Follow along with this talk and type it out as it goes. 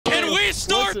we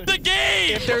start the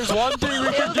game? If there's one thing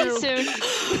we can do,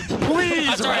 please.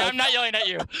 I'm sorry, I'm not yelling at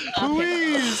you.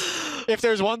 Please. If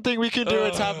there's one thing we can do,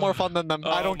 it's have more fun than them.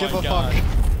 I don't give a God. fuck.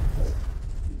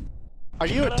 Are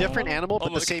you a different animal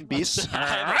but the same beast?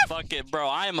 I'm a fucking bro.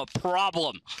 I am a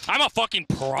problem. I'm a fucking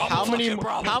problem.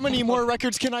 How many more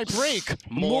records can I break?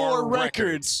 More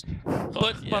records.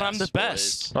 But I'm the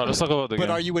best. Alright, let's talk about the game.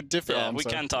 But are you a different? Yeah, we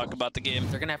can talk about the game.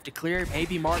 They're gonna have to clear.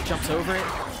 Maybe Mark jumps over it.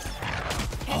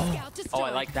 Oh, I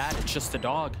like that. It's just a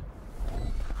dog.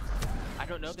 I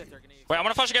don't know that they're gonna. Wait, I'm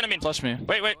gonna flash again. I mean, Flash me.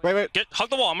 Wait. Hug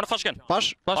the wall. I'm gonna flash again.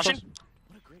 Flash. Flashing.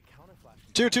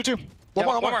 Two.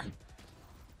 One more.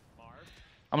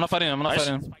 I'm not fighting him. I'm not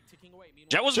fighting him.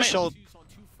 Jet was main.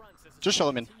 Just show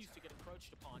him in.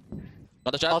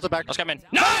 Got the Jet. Ult back. Let's go, man.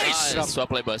 Nice! Well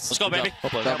played, boys. Let's go, baby. Well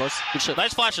played. Yeah, boys. Good shit.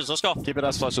 Nice flashes. Let's go. Keep it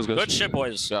up. Flash was good. Good shit,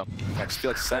 boys. Go. I just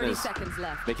feel like Sen 30 is seconds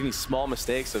left. making these small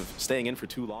mistakes of staying in for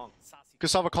too long.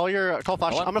 Gustavo, call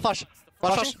flash. I'm gonna flash.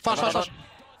 Flash.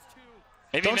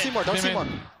 Maybe Don't main. see more. Don't see more.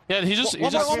 Yeah, he just.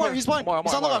 One more. He's blind.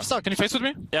 He's on the left. Stuck. Can you face with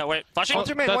me? Yeah, wait. Flashing. One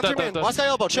through main. Last guy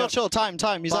elbow. Chill.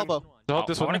 Time. He's elbow. Hold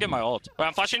this I one. want to get my ult. Wait,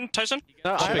 I'm flashing, Tyson.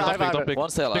 No, Don't pick. One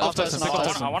stay alive. Pick off Tyson.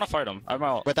 I want to fight him. I have my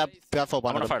ult. With that full I'm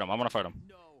blind. gonna fight him.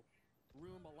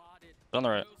 On the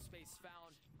right.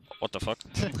 What the fuck?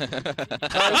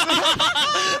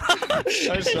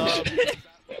 Nice job.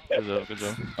 Good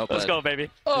job. Well Let's played. go, baby.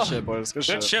 Good shit, boys.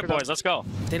 Good shit, boys. Let's go.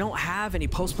 They don't have any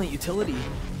post-plant utility.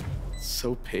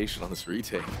 So patient on this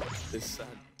retake. This Sen.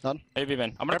 Done. Maybe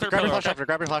man. I'm gonna clear Grab your pillar. flash after.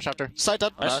 Grab your flash after. Side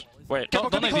dead. Nice. Wait.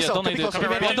 Don't need it. Don't need it.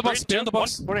 Behind the box. Behind the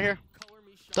box. What here?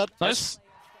 Dead. Nice.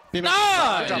 Nice.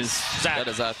 That Zach,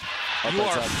 is that. you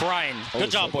are frying. Good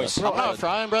job, boys. I'm not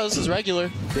frying, bro. This is regular.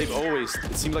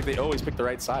 It seems like they always pick the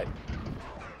right side.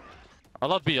 A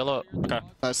lot B. A lot. Okay.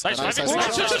 Nice. Nice. Nice.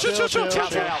 Chill. Chill.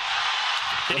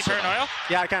 Can you paranoia?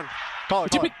 Yeah, I can. Call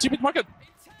it. TP market.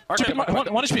 Okay.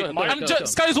 One HP.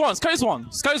 Sky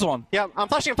is one. Yeah, I'm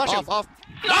flashing. Off.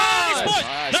 Nice, boys.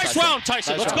 Nice round,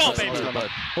 Tyson. Let's go, baby.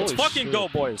 Let's fucking go,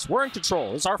 boys. We're in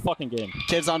control. It's our fucking game.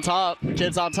 Kids on top.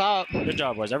 Good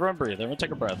job, boys. Everyone breathe. Everyone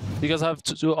take a breath. You guys have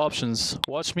two options.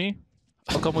 Watch me.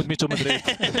 Or come with me to Madrid.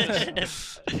 The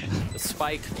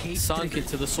spike sunk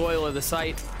into the soil of the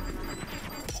site.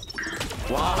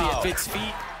 Wow, it fits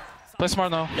feet. Play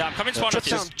smart now. Yeah, I'm coming spawn with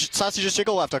you. Sacy, just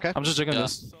jiggle left, okay? I'm just jigging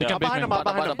this. You Yeah. can I'm beat behind me. him. I'm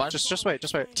behind him. Just wait.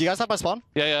 Do you guys have my spawn?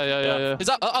 Yeah. He's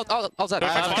outside. Nice.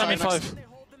 I'm coming 5.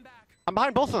 I'm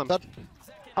behind both of them.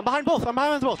 I'm behind both.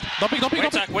 Don't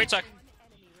pick. Wait, Zach.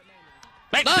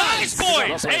 Nice, boys.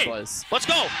 Well played, Hey, boys. let's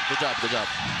go. Good job.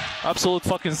 Absolute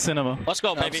fucking cinema. Let's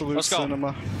go, baby. Absolute Let's go.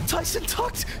 cinema. Tyson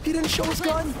tucked. He didn't show his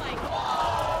gun.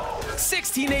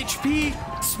 16 HP.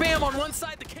 Spam on one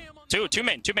side. The cam on the Two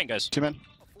main, guys. Two men.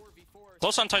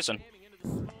 Close on Tyson.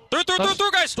 Through,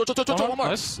 guys. One more.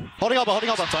 Nice. Holding elbow.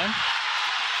 Time.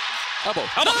 Elbow.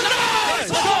 Nice.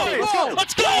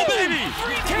 Let's go, baby.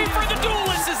 3K for the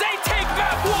duelists as they take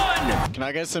back one. Can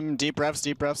I get some deep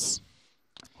breaths?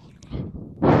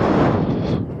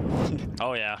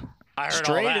 Oh yeah. I heard all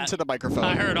Straight that. into the microphone.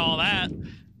 I heard all that.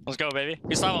 Let's go, baby.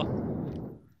 Gustavo.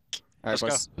 All right,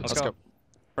 boys. Let's go.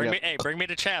 Bring me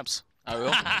to champs. I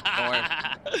will. Don't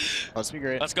worry. Let's be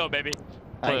great. Let's go, baby.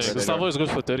 Thanks. Gustavo is good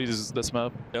for 30 this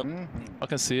map. Yep. I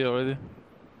can see it already.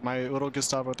 My little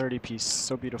Gustavo 30 piece.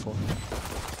 So beautiful.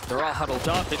 They're all huddled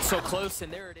up. It's so close,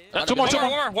 and there it is. Two more.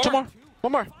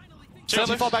 One more. Chill.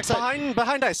 Fall backside.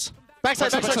 Behind ice.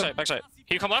 Backside. Backside.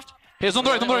 Can you come left? He's on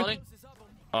the right.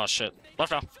 Oh shit.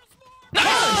 Left now.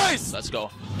 Nice! Let's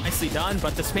go. Nicely done,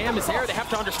 but the spam is there. They have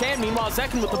to understand. Meanwhile,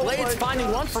 Zekken with the blades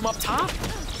finding one from up top.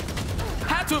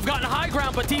 Had to have gotten high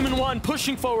ground, but Demon 1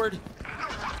 pushing forward.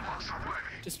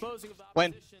 Disposing of the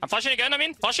Wayne. I'm flashing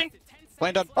again, flashing.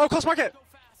 Lane done. Oh, close market.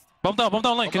 Bump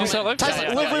down lane. Can you sell life?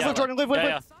 Tyson, live, Jordan.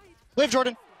 Live,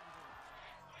 Jordan.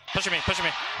 Pushing me.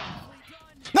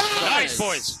 Nice,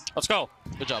 boys. Let's go.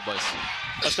 Good job, boys.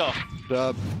 Let's go.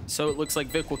 So it looks like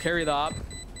Vic will carry the op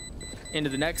into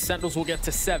the next. Sentinels will get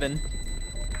to 7.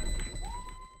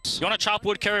 You want to chop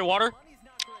wood, carry water?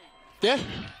 Yeah.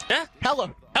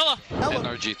 Hella.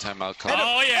 NRG timeout call.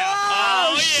 Oh yeah.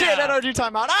 Oh shit, NRG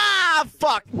timeout. Ah,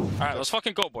 fuck. All right, let's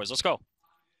fucking go, boys. Let's go.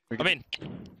 I mean,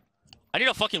 I need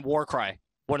a fucking war cry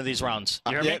one of these rounds.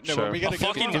 You hear me? No, we gotta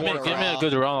Fucking give me Give me a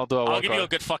good round. I'll do a I'll walk give you a right.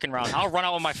 good fucking round. I'll run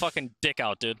out with my fucking dick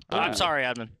out, dude. I'm sorry,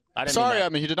 admin. I didn't Sorry, mean I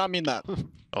mean, he did not mean that.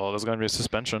 Oh, there's gonna be a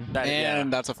suspension. that.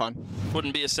 And that's a fun.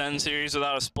 Wouldn't be a Sen series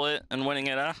without a split and winning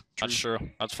it, huh? That's true.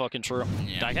 That's fucking true.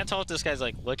 Yeah. I can't tell if this guy's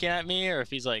like looking at me or if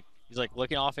he's like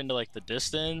looking off into like the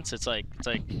distance. It's like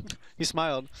He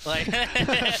smiled. like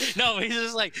no,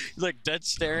 he's dead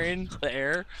staring the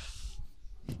air.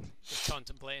 Just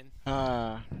contemplating.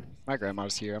 My My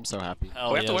grandma's here. I'm so happy.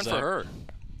 We have to win for her.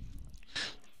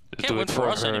 Can't win for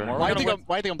us anymore. Why do you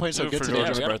think I'm playing so good today?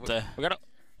 George's birthday. We gotta.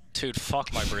 Dude,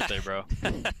 fuck my birthday, bro.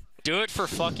 Do it for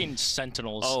fucking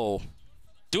Sentinels. Oh.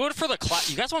 Do it for the class.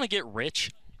 You guys want to get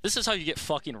rich? This is how you get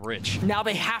fucking rich. Now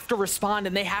they have to respond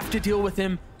and they have to deal with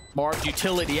him. Marv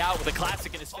utility out with a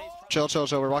classic in his face. Chill.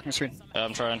 We're walking screen. Yeah,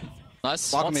 I'm trying.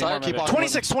 Nice. Walk me, Side. keep walking.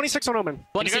 26 on Omen.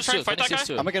 Can you guys try and fight that guy?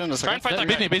 I'm gonna get in a Try and second. fight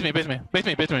that guy. Beat me.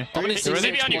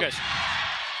 Maybe on you guys.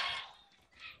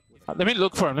 Let me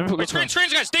look for him. Wait, screens,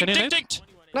 guys. Dinked.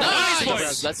 Nice.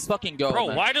 Boys. Let's fucking go, Bro,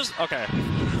 man. why does... Okay.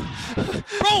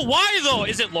 Bro, why though?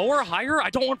 Is it lower, higher? I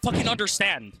don't fucking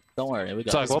understand. Don't worry, we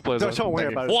got Sorry, this. what plays? Don't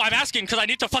worry about it. Well, I'm asking because I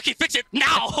need to fucking fix it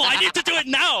now. I need to do it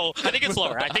now. I think it's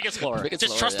lower.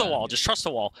 Just trust the wall. Just trust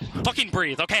the wall. Fucking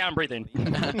breathe. Okay, I'm breathing.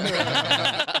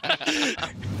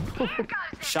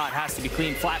 Shot has to be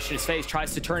clean. Flash in his face.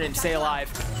 Tries to turn it and stay alive.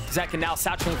 Zekken now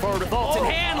satcheling forward with ults in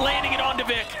hand, landing it onto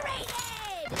Vic.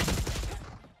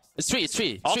 It's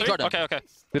three. All three? Jordan. Okay.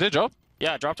 Did they drop?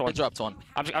 Yeah, I dropped one. I dropped one.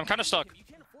 I'm kind of stuck.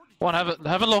 One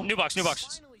heaven low. New box.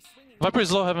 Viper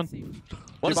is low heaven.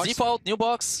 What is default? New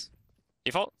box?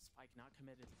 Default?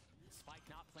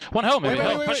 One hell maybe.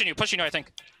 Wait. Pushing you, I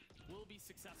think.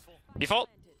 Default?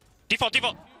 Default.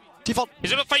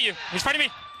 He's gonna fight you. He's fighting me.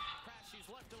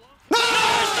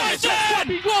 Nice,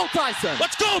 Tyson! Go, Tyson!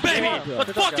 Let's go, baby!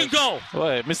 Let's fucking go!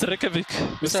 Wait, Mr. Reykjavik.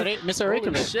 Mr.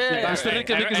 Reykjavik. Shit. Mr.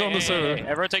 Reykjavik is on the server.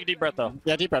 Everyone take a deep breath, though.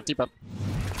 Yeah, deep breath.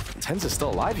 TenZ is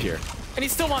still alive here. And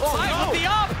he's still on side with the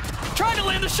up. Trying to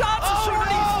land the shots.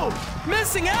 Shorties.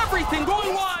 Missing everything.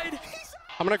 Going wide.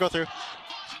 I'm gonna go through.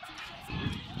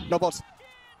 No bolts.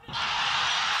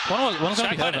 One's gonna Sky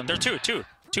be heaven. Planet. They're two.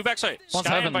 Two back site. One's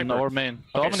Sky and heaven Viper. or main.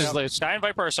 The Okay, Omen is late. Sky and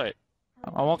Viper are site.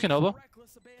 I'm walking elbow.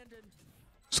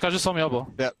 Sky just saw me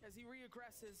elbow. Yeah.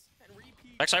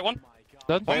 Back side one.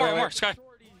 Dead. One more. Sky.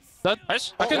 Dead.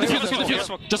 Nice. I can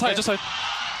defuse. Just hide.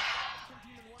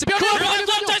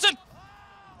 Left, Tyson!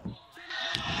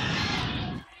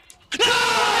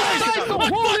 Nice! Let's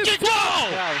fucking go!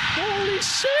 Holy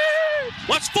shit!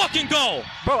 Let's fucking go!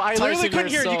 Bro, I literally Tyson, couldn't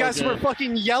hear you're you guys so were good.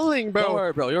 fucking yelling, Don't bro.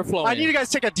 worry, bro. You're flowing. I need you guys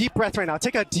to take a deep breath right now.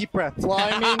 Take a deep breath. Well,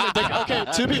 I mean, okay,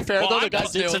 to be fair, though, the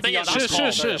guys the thing is, I'm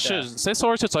calm. Shit. Say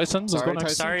sorry to Tyson. Let's go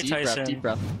next. Sorry, Tyson. Deep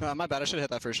breath. My bad. I should have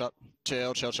hit that first shot.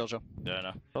 Chill. Yeah, I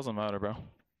know. Doesn't matter, bro.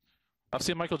 I've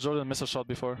seen Michael Jordan miss a shot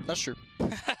before. That's true.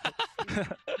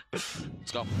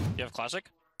 Let's go. You have classic?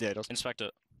 Yeah, it does. Inspect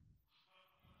it.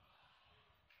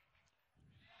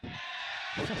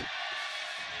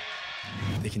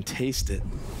 They can taste it.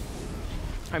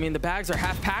 I mean, the bags are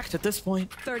half packed at this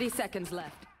point. 30 seconds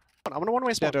left. I'm gonna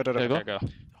one-way spawn. There you go. Okay, go.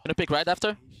 Gonna pick right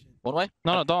after? One way?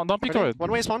 No, don't peek right.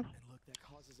 One-way spawn.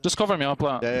 Just cover me. I'll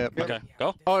play. Yeah. Okay,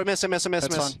 go. Oh, I missed. That's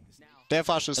fine. They have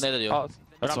flashes. Grenaded you. Oh,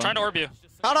 I'm trying to orb you.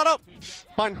 No.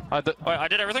 Fine. Wait, I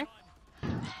did everything?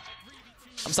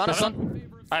 I'm stunned.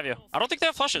 I have you. I don't think they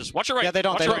have flushes. Watch your right. Yeah, they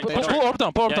don't. Watch They your don't. right. They Pull don't. orb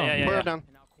down. Pull orb down. Yeah. Put it down.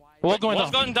 Wall going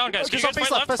Wall's down. going down, guys. Can you guys Face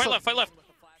fight left, left? Fight left.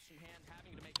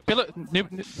 Pillar.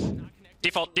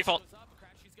 Default.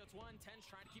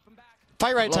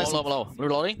 Fight right, Tyson. Low.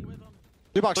 Reloading.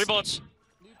 New box. 3 bullets.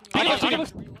 On him.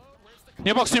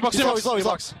 New box. He's low. He's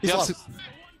low.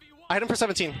 I hit him for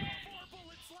 17.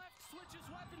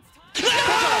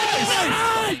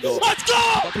 Let's go!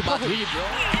 It's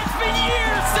been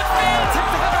years that fans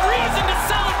have had a reason to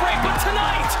celebrate, but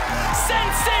tonight, Sen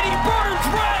City burns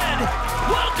red!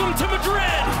 Welcome to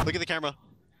Madrid! Look at the camera.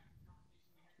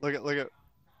 Look at.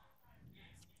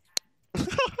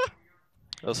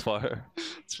 That's fire.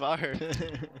 It's fire.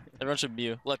 Everyone should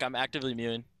mute. Look, I'm actively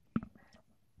muting.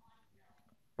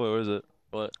 Wait, where is it?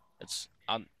 What? It's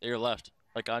on your left.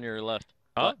 Like on your left.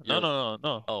 Huh? What?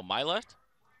 No. Oh, my left?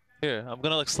 Here, I'm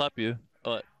gonna like slap you.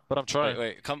 What? But I'm trying.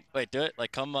 Wait, do it.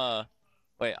 Like, come,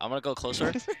 wait, I'm gonna go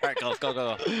closer. Alright, go.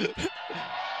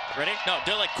 Ready? No,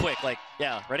 do it like quick. Like,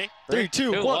 yeah, ready? 3,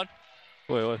 2, 1.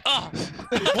 Wait. Oh!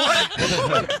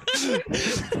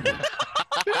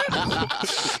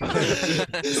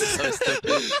 So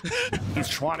stupid. He's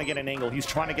trying to get an angle. He's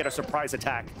trying to get a surprise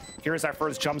attack. Here's our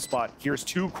first jump spot. Here's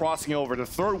 2 crossing over. The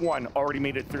third one already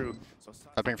made it through. So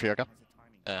I think for you, okay?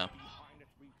 Yeah.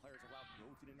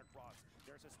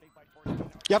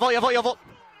 You have ult.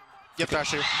 You have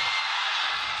trash here.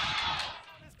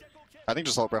 I think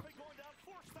just ult, bro.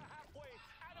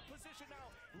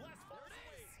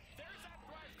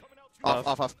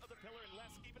 Off.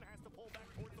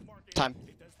 Time.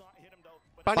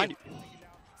 Find you.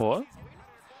 What?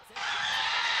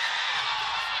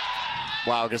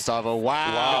 Wow, Gustavo.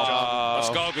 Wow. Let's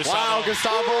go, Gustavo. Wow,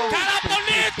 Gustavo.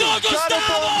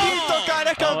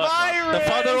 The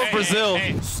father of Brazil.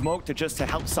 Smoke to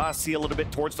help Sacy a little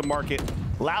bit towards the market.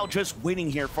 Lau just waiting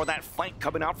here for that fight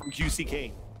coming out from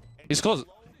QCK. He's close.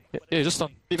 Yeah, just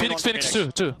on. Phoenix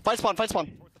too. Fight spawn.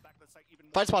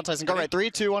 Fight spawn, Tyson. Go right. 3,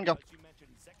 2, 1, go.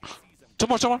 Two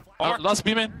more. Last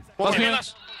B main. Last B main.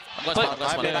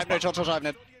 I have no chill. I have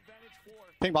no.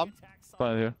 Ping bomb.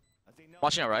 Fine here.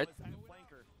 Watching it right.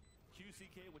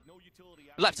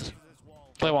 Left.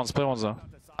 Play once though.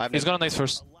 He's gonna nade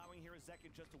first.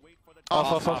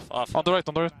 Off. On the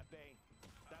right.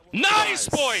 Nice,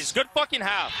 boys. Good fucking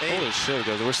half. Holy shit,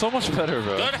 guys. We're so much better,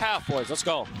 bro. Good half, boys. Let's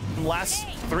go. Last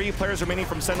 3 players remaining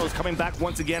from Sentinels coming back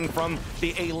once again from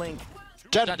the A link.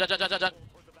 Jet.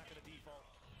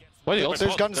 Why do you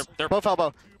There's guns. They're both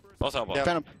elbow. both elbow. Yeah.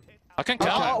 Venom. I can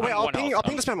count. Oh, wait, I'll One ping health.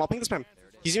 the spam. I'll ping the spam.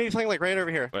 He's gonna be playing like right over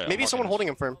here. Wait, Maybe I'm someone marking. holding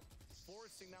him for him.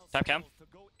 Tap cam.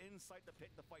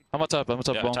 I'm a top Yeah,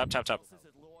 bomb. tap.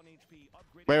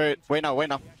 Wait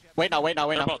now.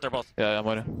 They're both. Yeah, I'm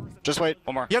waiting. Just wait.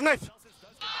 One more. You have knife.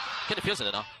 Get the fuse in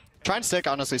it now. Try and stick,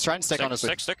 honestly.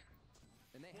 honestly. Stick.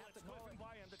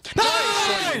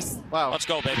 Nice! Wow. Let's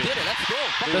go, baby. Get it, let's go.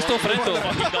 Let's go, Frento.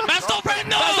 Masto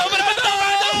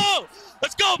Brendo!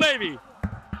 Let's go, baby.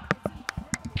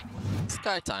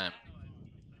 Sky time.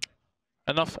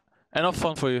 Enough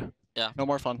fun for you. No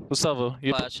more fun. Gustavo,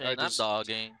 you Flashing, I'm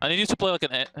dogging. I need you to play like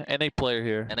an NA player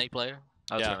here. NA player?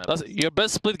 Yeah. That's, your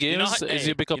best split games is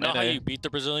you become you know NA. how you beat the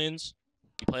Brazilians?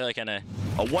 You play like NA.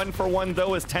 A 1-for-1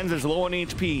 though as TenZ is low on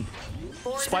HP.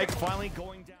 Spike finally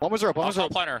going down. One was rope.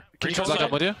 Planner. Breach Is that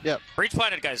side. with you? Yeah. Breach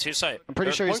planted, guys. Who's sight? I'm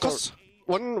pretty sure he's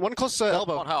One close to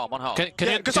elbow. One how. Can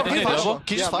Yeah, you Gustavo, can you flash? elbow?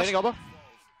 Can you just flash? Elbow?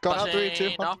 Going out 3, 2,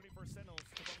 1. No.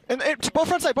 And both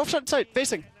front side.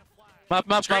 Facing. Map.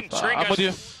 Screen, I'm guys. with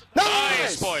you.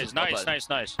 Nice, boys.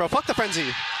 Nice. Bro, fuck the frenzy.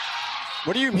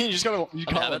 What do you mean? You just gotta. You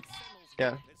Have it.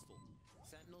 Yeah.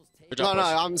 Good job, No,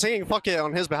 boys. I'm saying fuck it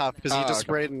on his behalf because he just okay.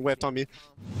 sprayed and whipped on me.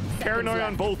 Paranoia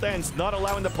on both ends, not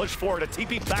allowing the push forward. A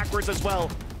TP backwards as well.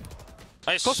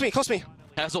 Nice. Close to me.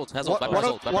 Has ult.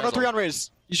 103 on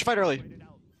raise. You should fight early.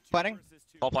 Planning?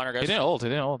 Call planner, guys. He didn't ult.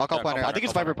 I'll call Yeah, planner. call I think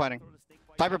it's planner, Viper planning.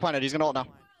 Viper planted. He's gonna ult now.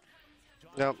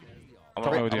 Yep. I'm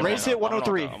gonna- with you. I'm Raise gonna- it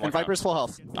 103, I'm gonna- and Viper's full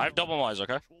health. I have double eyes,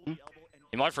 okay? You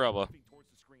might for elbow.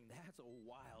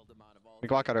 We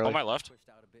can walk out On early. my left.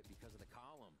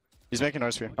 He's making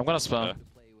noise for you. I'm gonna spam.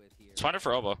 It's fine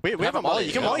for elbow. We have a molly.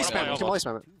 You can Yeah, molly one on my spam. You can elbow. molly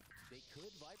spam it.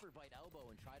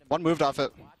 One moved off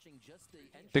it.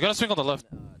 They're gonna swing on the left.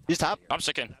 He's tap. I'm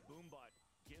sicking.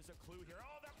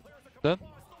 Dead.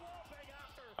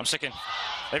 I'm sicking.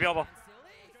 Maybe elbow.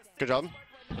 Good job.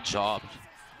 Good job.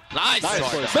 Nice.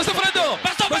 Best of Frento!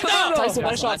 Tyson,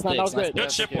 nice shots, man. That was great.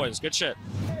 Good shit, boys. Good shit.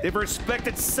 They've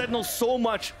respected Sentinels so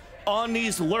much on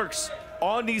these lurks,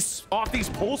 off these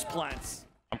post plants.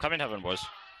 I'm coming heaven, boys.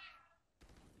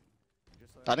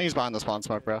 I think he's behind the spawn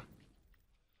smoke, bro.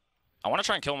 I want to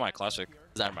try and kill my classic.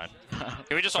 Never mind.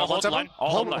 Can we just all Hold hold line? All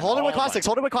Hold line. it with All classics. line.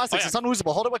 Hold it with classics. Oh, yeah. It's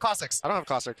unlosable. Hold it with classics. I don't have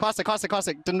classic.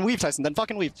 Classic. Then weave, Tyson. Then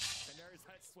fucking weave.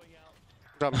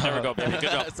 Good job. There we go, baby. Good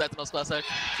job. Sentinels classic.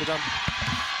 Good job.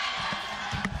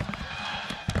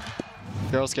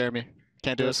 Girls scare me.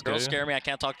 Can't do it. Girls scare me. I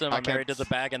can't talk to them. I I'm can't. married to the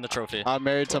bag and the trophy. I'm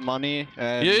married to money.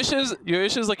 And Your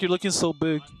issue is like you're looking so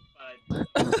big.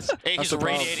 Hey, he's the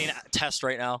problem. radiating test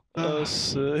right now. Oh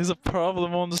shit, he's a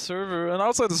problem on the server and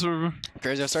outside the server.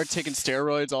 crazy. I started taking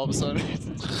steroids all of a sudden.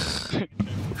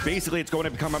 Basically, it's going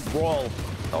to become a brawl.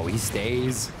 Oh, he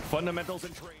stays. Fundamentals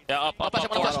and trade. Yeah, up.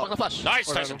 Flash.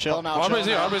 Nice, Tyson. Chill now. Arbor's chill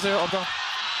here, now. Arbor's here, up down.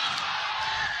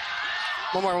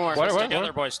 One more. Where?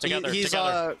 Together, boys. Together. He's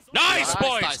Together. Nice, Nice,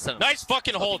 boys. Tyson. Nice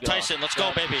fucking hold, Let's go. Tyson. Let's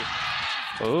go, baby.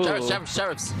 Oh.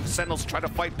 Sheriffs. Sentinels try to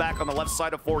fight back on the left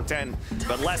side of 410,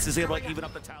 but Les is able to even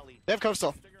up the tally. They have coast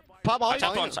still. Pop I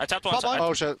tapped once.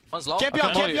 Oh shit. One's low. Can't be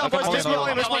on, boys. I'm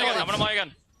gonna molly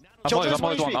again. Chill, I'm just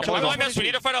only one one. HP. Come on, guys. We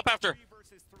need to fight up after.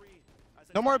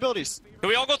 No more abilities. Can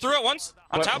we all go through it once?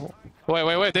 On top?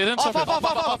 Wait, they didn't Off.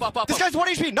 Off. This guy's 1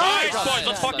 HP. Nice, Nice. boys.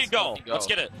 Let's fucking go. go. Let's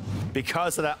get it.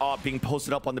 Because of that op being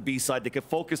posted up on the B side, they could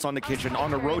focus on the kitchen,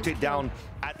 on the rotate down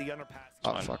at the underpass.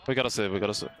 Oh fuck. We gotta save.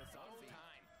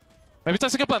 Maybe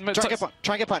Tyson can plant.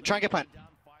 Try and get plant.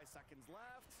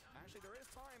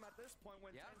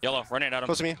 Yellow, running at him.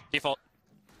 Close to me. Default.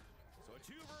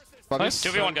 Nice.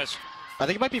 2v1, guys. I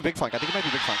think it might be big flank. Maybe.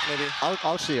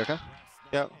 I'll see, okay?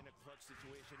 Yeah.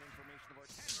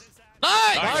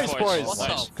 Nice, boys. What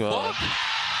Nice. the Go.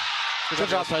 fuck? Good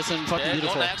job, Tyson. Fucking Yeah, go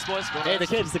beautiful. next, boys. Go Hey, the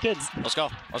next. kids. Let's go.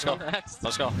 Go next.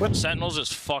 Let's go. Sentinels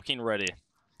is fucking ready.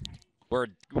 We're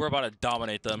about to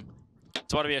dominate them.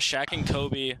 It's about to be a Shaq and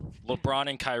Kobe, LeBron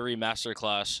and Kyrie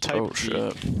masterclass.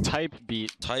 Type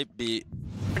beat. Type beat.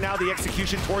 Now the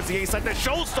execution towards the A side. The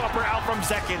showstopper out from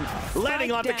Zekken,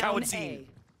 landing onto TenZ.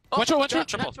 Watch out.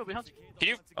 Triple. Can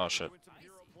you? Oh shit.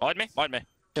 Wide me.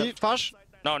 Can you flash?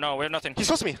 No, we have nothing. He's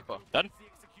supposed to me. Done.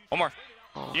 One more.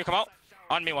 Can you come out?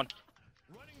 On me one.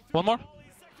 One more.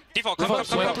 Default. Come.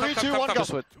 3, 2, 1, go.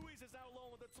 Just wait.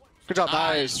 Good job.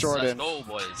 Nice, Jordan. Let's go,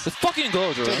 boys. Let's fucking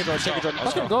go, Jordan. Take it, Jordan.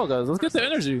 Fucking go, guys. Let's get the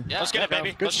energy. Yeah, Let's get it,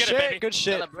 baby. Good Let's get shit. it, baby. Good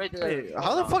shit. Celebrate the- Hey,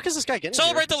 how the fuck is this guy getting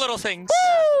Celebrate the little things.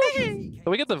 Can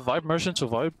we get the vibe merchant to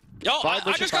vibe? Yo, I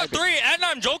just got 3, and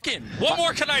I'm joking. What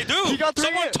more can I do? You got 3.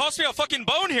 Someone toss me a fucking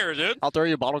bone here, dude. I'll throw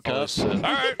you a bottle cup. All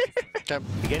right.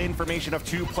 We get information of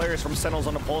 2 players from Sentinels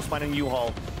on the pulse mine in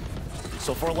U-Haul.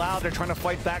 So for Loud, they're trying to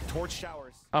fight back towards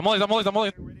showers. I'm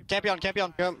only. Can't be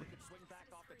on. Yep.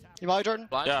 You molly, Jordan?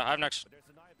 Blind? Yeah, I'm next.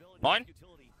 Mine?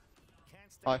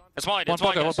 Hi. It's mine. One It's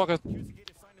mine, pocket. guys.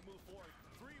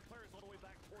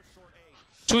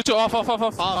 Two. Off.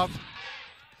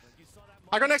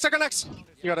 I go next.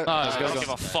 You got it. Nice, I go. don't give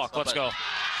a fuck. Let's go.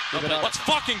 Let's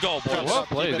fucking go, boys. Well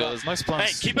played, guys. Nice Hey,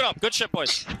 plans. keep it up. Good shit,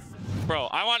 boys. Bro,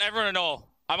 I want everyone to know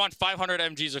I'm on 500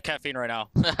 mgs of caffeine right now.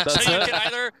 That's So you it.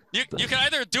 can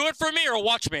either do it for me or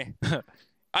watch me.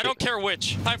 I don't care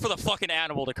which. Time for the fucking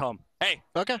animal to come. Hey,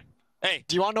 Okay. hey.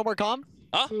 Do you want no more calm?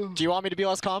 Huh? Do you want me to be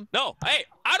less calm? No. Hey,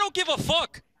 I don't give a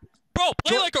fuck. Bro,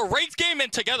 play like a ranked game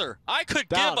and together. I could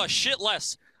Down. give a shit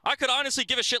less. I could honestly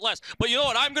give a shit less. But you know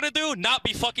what I'm gonna do? Not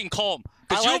be fucking calm.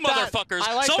 Because I you like that. motherfuckers,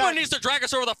 I like someone that. needs to drag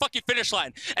us over the fucking finish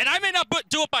line. And I may not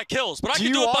do it by kills, but I Do can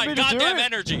you do it want by me to do goddamn it?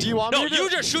 energy. Do you want no, me to you do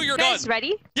it? just shoot your You gun. guys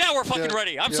ready? Yeah, we're fucking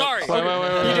ready. I'm sorry. Wait.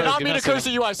 You did not Give mean me to a curse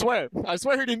second. at you, I swear. I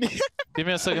swear he didn't. Give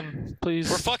me a second, please.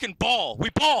 We're fucking ball.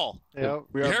 We ball. Yeah,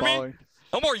 we You are hear me? balling.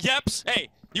 No more yeps. Hey,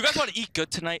 you guys want to eat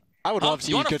good tonight? I would love to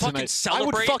You eat wanna good fucking tonight. I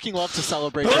celebrate? would fucking love to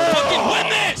celebrate. Let's fucking win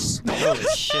this! Holy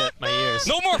shit, my ears.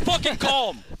 No more fucking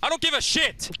calm. I don't give a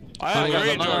shit. I agree, Jordan.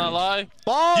 I'm not gonna lie.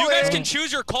 You guys can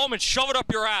choose your calm and shove it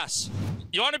up your ass.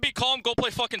 You want to be calm? Go play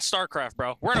fucking StarCraft,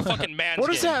 bro. We're in a fucking man's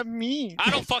What does game. that mean? I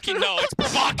don't fucking know. It's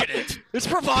provocative. It's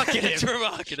provocative. It's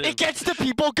provocative. It gets the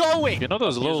people going. You know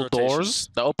those little doors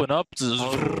that open up?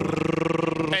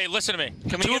 Hey, listen to me.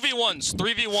 2v1s,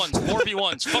 3v1s,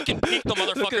 4v1s. Fucking peek the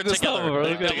motherfucker this together. number, bro.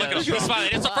 Look at him. He's smiling.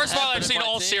 It's the first smile I've seen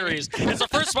all series. It's the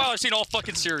first smile I've seen all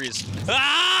fucking series.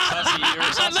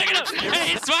 Ah! Look at him. Hey,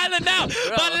 he's smiling now.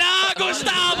 Bala,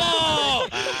 Gustavo!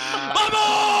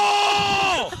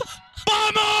 Vamos!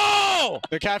 Vamos!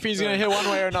 The caffeine's gonna hit one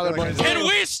way or another, boys. Can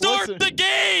we start Listen, the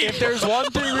game? If there's one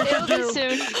thing we can It'll be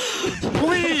do, soon.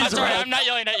 please, I'm sorry, Ref, I'm not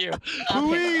yelling at you.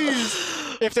 please.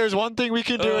 If there's one thing we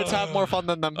can do, it's have more fun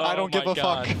than them. I don't give my a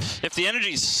God. fuck. If the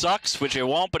energy sucks, which it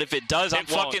won't, but if it does, I'm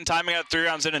It won't. fucking timing out 3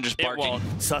 rounds in and just It barking. won't.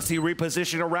 Sacy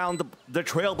reposition around the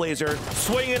Trailblazer,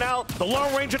 swinging out. The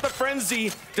long range of the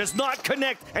Frenzy does not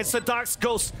connect, and Sadok's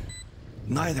Ghost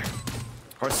neither.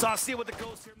 Or Sacy with the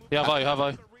Ghost here. Yeah, have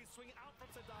I.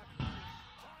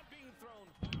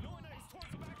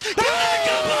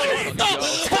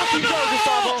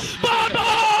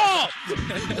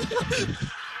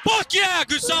 Fuck yeah,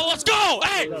 Gustavo, let's go!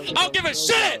 Hey, I don't give a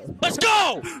shit! Let's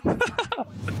go!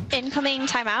 Incoming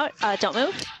timeout. Don't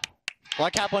move.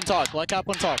 Let Cap one talk. Let Cap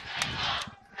one talk.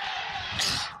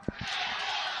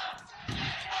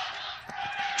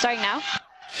 Starting now.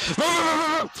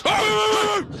 I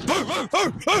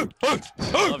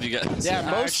love you guys. Yeah,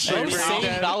 most sane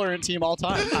Valorant team all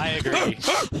time. I agree.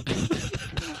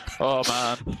 Oh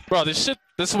man, bro, this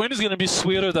win is gonna be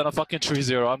sweeter than a fucking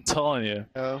 3-0. I'm telling you.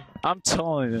 Oh. I'm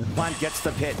telling you. Bond gets the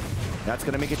pit. That's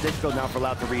going to make it difficult now for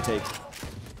Loud to retake.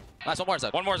 Nice, one more,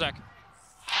 Zach. One more, Zach.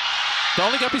 The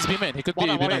only gap is B-main. He could be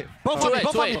B-main. Both on me,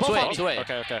 both on me, both on me.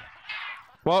 Okay.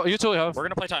 Well, you two have. We're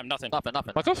gonna play time. Nothing. Nothing.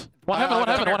 Back off. One heaven.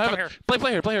 come here. Play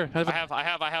here. Heaven. I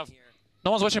have. No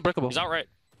one's watching Breakable. He's out right.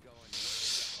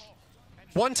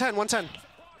 110.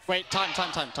 Wait,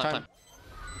 time.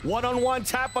 One-on-one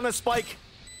tap on the spike.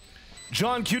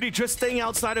 johnqt just staying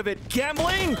outside of it.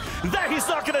 Gambling! That he's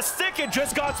not going to stick it.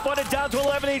 Just got spotted down to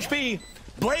 11 HP.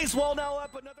 Blaze Wall now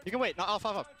up. Another. You can wait. No,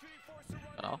 off.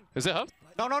 Is it hub?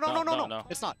 No.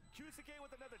 It's not.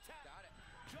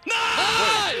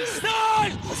 Nice!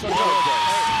 Nice!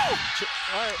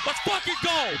 Let's fucking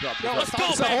go! Let's go,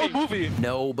 It's a whole baby! movie.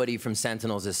 Nobody from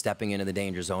Sentinels is stepping into the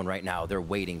danger zone right now. They're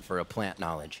waiting for a plant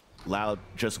knowledge. Loud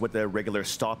just with the regular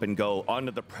stop and go under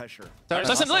the pressure.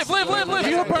 Listen, live.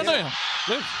 You were paranoia.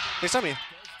 Live. They saw me.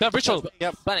 Yeah, Ritual.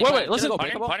 Yep. Wait, listen.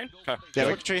 Fighting? Okay.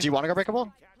 Yeah, do you want to go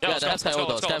breakable? Yeah, that's Sky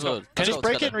Ult. Sky Ult. Can you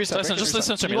break it and reset? Tyson, just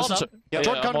listen to me. You Listen all to done? Yeah,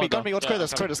 Jordan, come to me. Let's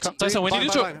clear this. Tyson, we need you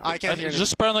to. I can't hear you.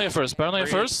 Just paranoia first. Paranoia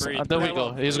first, breathe. and then we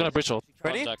go. He's gonna breach ult.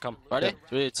 Ready? Come. Ready?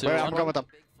 3, 2, Wait, 1. I'm going with them.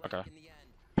 Okay.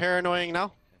 Paranoying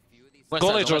now.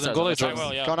 Go late, Jordan. Go late, I Jordan.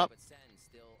 will, yeah. Going up.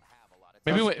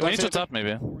 Maybe we need to tap,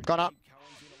 maybe. Gone up.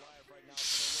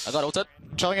 I got ulted.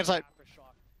 Chilling inside.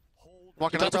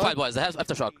 Walking Got up. to fight, boys. They have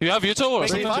after shock. You have Yuto or Swinging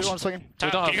something? flash. One swinging.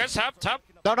 Tap. don't Can you have- guys tap?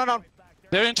 No.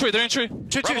 They're in tree. They're in tree.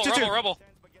 Two. Rebel.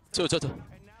 2.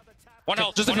 One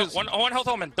health. Just defuse. One health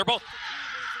omen. They're both.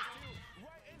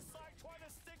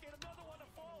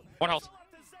 One health.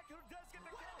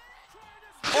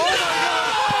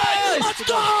 Let's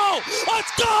go!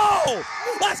 Let's go!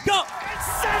 Let's go!